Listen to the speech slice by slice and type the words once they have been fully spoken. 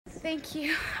Thank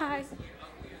you. Hi.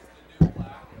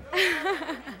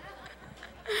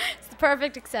 It's the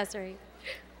perfect accessory.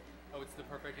 Oh, it's the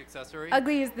perfect accessory?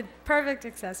 Ugly is the perfect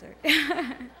accessory.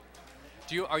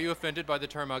 Are you offended by the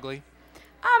term ugly?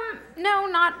 No,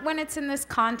 not when it's in this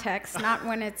context. Not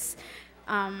when it's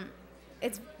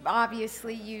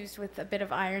obviously used with a bit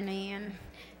of irony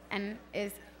and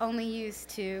is only used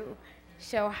to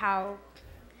show how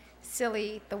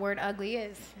silly the word ugly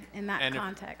is in that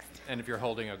context. And if you're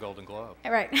holding a Golden Globe.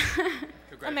 Right.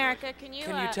 America, can you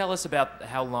tell us about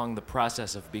how long the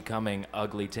process of becoming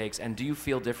ugly takes, and do you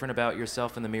feel different about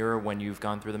yourself in the mirror when you've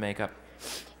gone through the makeup?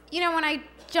 You know, when I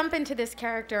jump into this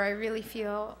character, I really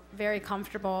feel very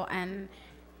comfortable and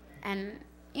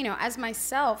you know, as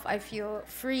myself, I feel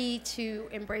free to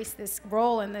embrace this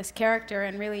role and this character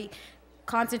and really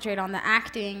concentrate on the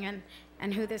acting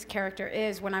and who this character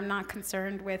is when I'm not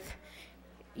concerned with,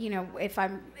 you know, if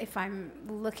I'm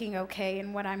looking okay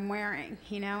in what I'm wearing,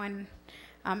 you know, and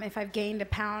if I've gained a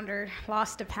pound or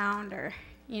lost a pound or,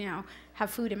 you know, have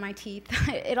food in my teeth.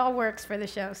 It all works for the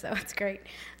show, so it's great.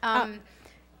 I'm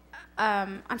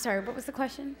sorry, what was the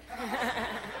question?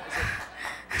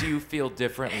 Do you feel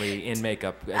differently in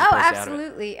makeup as Oh, opposed to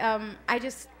absolutely.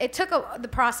 It took the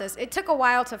process. It took a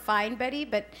while to find Betty,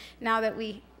 but now that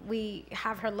we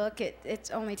have her look, it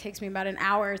only takes me about an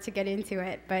hour to get into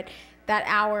it. But that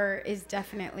hour is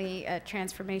definitely a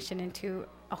transformation into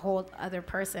a whole other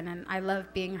person, and I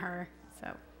love being her.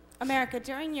 So, America,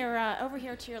 during your over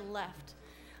here to your left,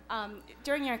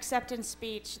 during your acceptance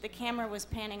speech, the camera was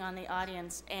panning on the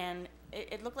audience, and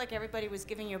it looked like everybody was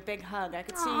giving you a big hug. I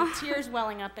could see tears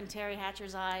welling up in Terry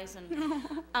Hatcher's eyes. And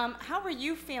how were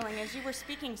you feeling as you were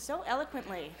speaking so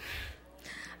eloquently?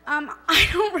 I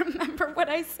don't remember what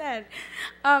I said.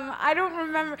 I don't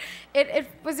remember. It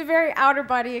was a very outer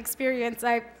body experience.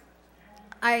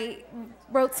 I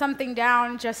wrote something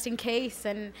down just in case,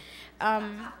 and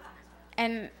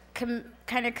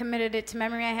kind of committed it to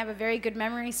memory. I have a very good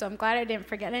memory, so I'm glad I didn't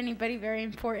forget anybody very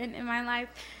important in my life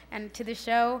and to the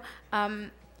show.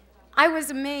 I was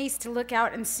amazed to look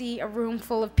out and see a room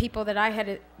full of people that I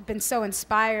had been so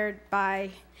inspired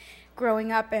by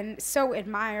growing up and so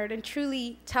admired. And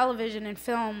truly, television and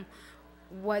film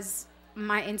was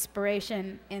my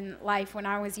inspiration in life when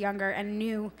I was younger, and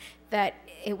knew that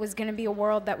it was going to be a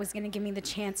world that was going to give me the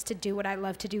chance to do what I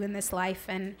love to do in this life.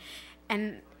 And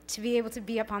to be able to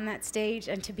be up on that stage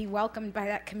and to be welcomed by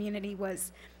that community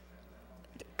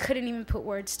couldn't even put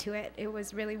words to it. It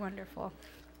was really wonderful.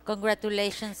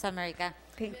 Congratulations, America.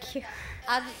 Thank you.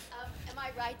 Am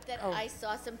I right that I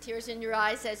saw some tears in your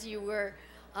eyes as you were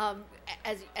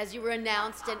as you were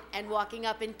announced and walking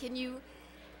up? And can you,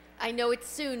 I know it's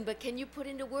soon, but can you put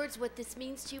into words what this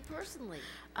means to you personally?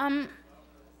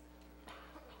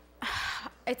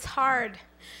 It's hard.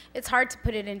 It's hard to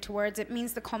put it into words. It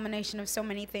means the culmination of so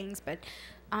many things, but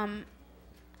I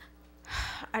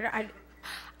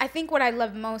think what I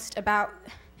love most about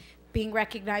being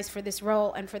recognized for this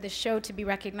role and for this show to be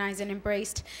recognized and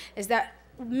embraced is that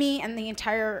me and the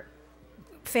entire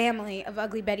family of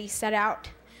Ugly Betty set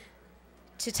out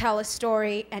to tell a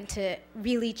story and to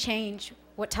really change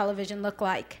what television looked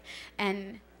like.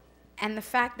 And the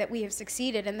fact that we have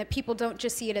succeeded and that people don't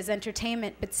just see it as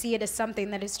entertainment, but see it as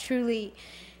something that is truly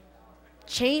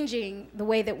changing the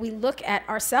way that we look at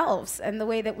ourselves and the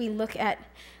way that we look at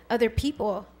other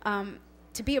people,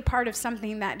 to be a part of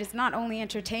something that is not only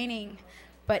entertaining,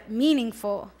 but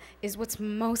meaningful is what's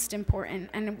most important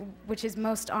and which is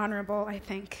most honorable, I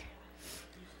think.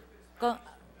 Can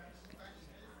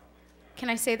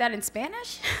I say that in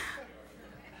Spanish?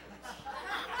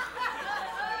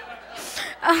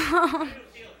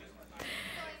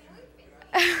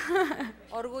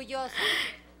 Orgullosa.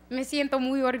 Me siento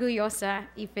muy orgullosa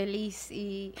y feliz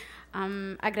y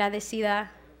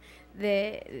agradecida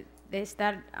de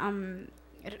estar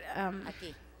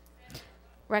Aquí.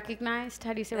 recognized.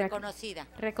 How do you say Reconocida.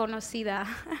 Reconocida.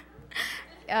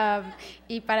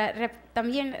 Y para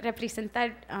también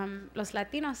representar los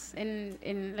latinos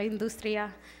en la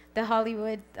industria de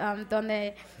Hollywood,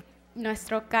 donde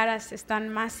nuestras caras están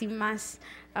más y más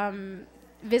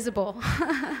visible.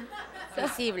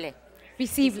 Visible.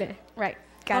 Visible, right.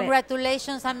 Got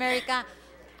Congratulations, America.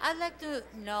 I'd like to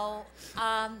know,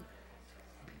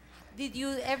 did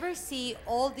you ever see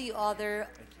all the other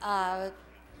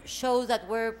shows that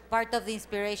were part of the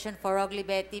inspiration for Ugly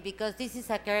Betty? Because this is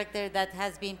a character that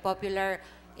has been popular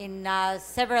in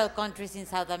several countries in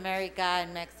South America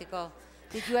and Mexico.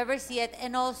 Did you ever see it?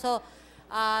 And also,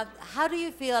 how do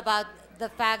you feel about the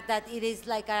fact that it is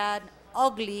like an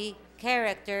ugly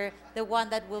character, the one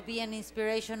that will be an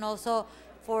inspiration also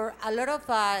for a lot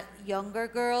of younger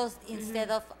girls instead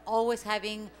of always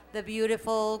having the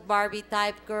beautiful Barbie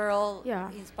type girl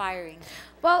inspiring?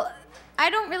 Well, I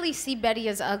don't really see Betty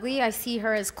as ugly. I see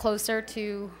her as closer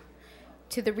to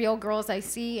the real girls I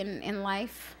see in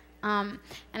life. And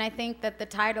I think that the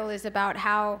title is about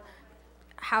how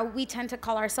we tend to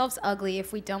call ourselves ugly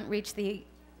if we don't reach the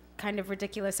kind of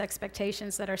ridiculous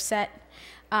expectations that are set.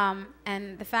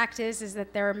 And the fact is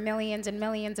that there are millions and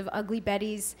millions of ugly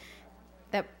Bettys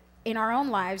that in our own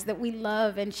lives that we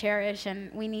love and cherish,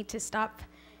 and we need to stop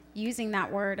using that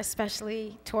word,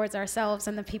 especially towards ourselves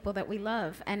and the people that we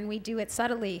love. And we do it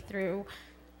subtly through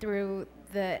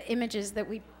the images that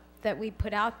we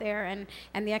put out there,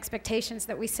 and the expectations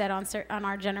that we set on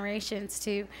our generations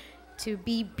to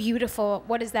be beautiful.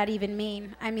 What does that even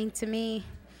mean? I mean, to me,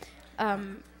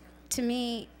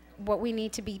 what we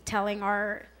need to be telling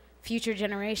our future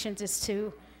generations is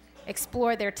to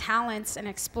explore their talents and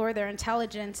explore their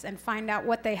intelligence and find out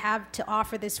what they have to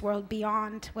offer this world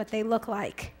beyond what they look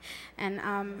like. And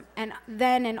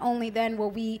then and only then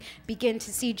will we begin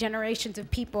to see generations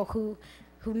of people who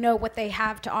know what they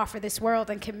have to offer this world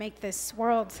and can make this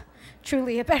world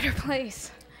truly a better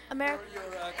place. America.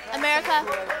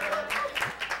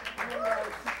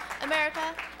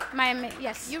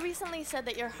 Yes. You recently said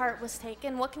that your heart was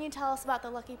taken. What can you tell us about the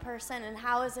lucky person, and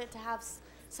how is it to have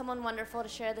someone wonderful to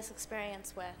share this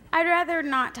experience with? I'd rather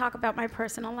not talk about my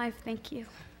personal life, thank you.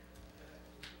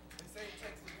 They say it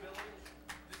takes a village.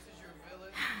 This is your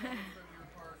village. From your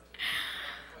heart,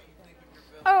 what you think of your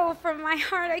village. Oh, from my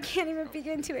heart, I can't even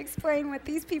begin to explain what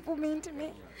these people mean to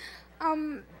me.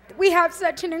 We have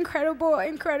such an incredible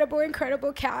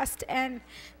cast, and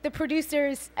the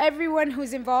producers, everyone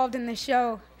who's involved in the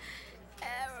show,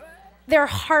 their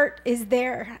heart is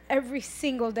there every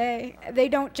single day. They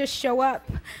don't just show up,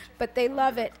 but they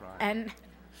love it, and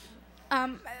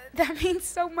that means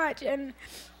so much. And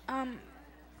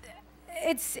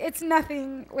it's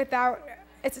nothing without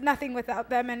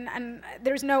them, and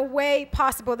there's no way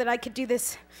possible that I could do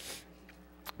this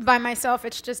by myself.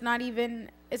 It's just not even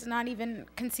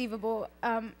conceivable.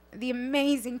 The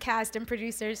amazing cast and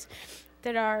producers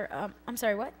that are, I'm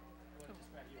sorry, what?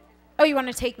 Oh, you want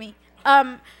to take me?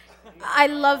 I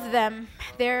love them.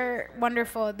 They're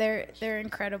wonderful. They're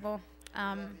incredible.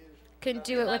 Couldn't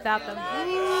do it without them.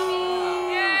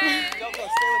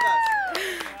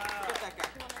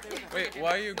 Wait,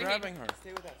 why are you grabbing her?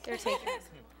 They're taking us.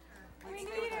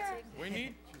 We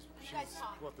need. She's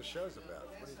what the show's about.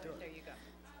 What are you doing?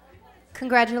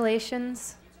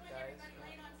 Congratulations.